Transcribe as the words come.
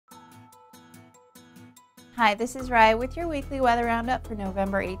Hi, this is Rye with your weekly weather roundup for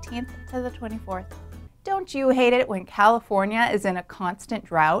November 18th to the 24th. Don't you hate it when California is in a constant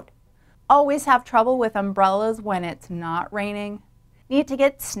drought? Always have trouble with umbrellas when it's not raining? Need to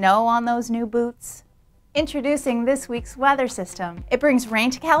get snow on those new boots? Introducing this week's weather system. It brings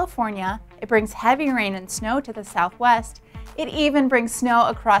rain to California, it brings heavy rain and snow to the southwest, it even brings snow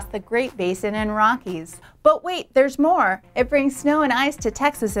across the Great Basin and Rockies. But wait, there's more! It brings snow and ice to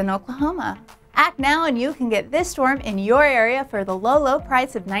Texas and Oklahoma. Act now and you can get this storm in your area for the low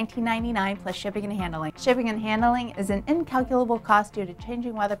price of $19.99 plus shipping and handling. Shipping and handling is an incalculable cost due to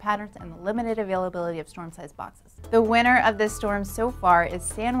changing weather patterns and the limited availability of storm-sized boxes. The winner of this storm so far is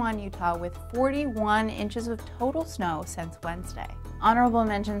San Juan, Utah, with 41 inches of total snow since Wednesday. Honorable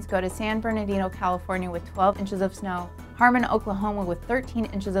mentions go to San Bernardino, California with 12 inches of snow, Harmon, Oklahoma with 13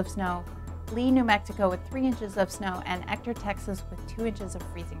 inches of snow, Lee, New Mexico with 3 inches of snow, and Ector, Texas with 2 inches of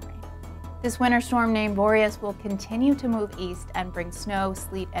freezing rain. This winter storm named Boreas will continue to move east and bring snow,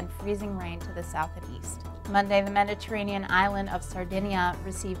 sleet, and freezing rain to the south and east. Monday, the Mediterranean island of Sardinia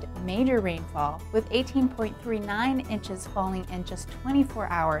received major rainfall, with 18.39 inches falling in just 24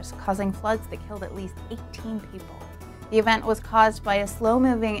 hours, causing floods that killed at least 18 people. The event was caused by a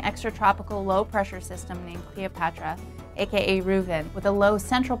slow-moving extratropical low-pressure system named Cleopatra, aka Reuven, with a low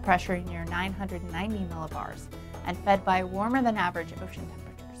central pressure near 990 millibars, and fed by warmer-than-average ocean temperatures.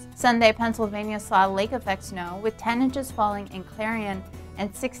 Sunday, Pennsylvania saw lake-effect snow, with 10 inches falling in Clarion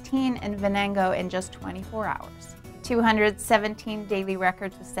and 16 in Venango in just 24 hours. 217 daily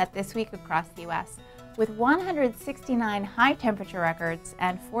records were set this week across the U.S., with 169 high-temperature records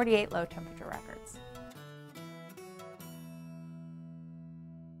and 48 low-temperature records.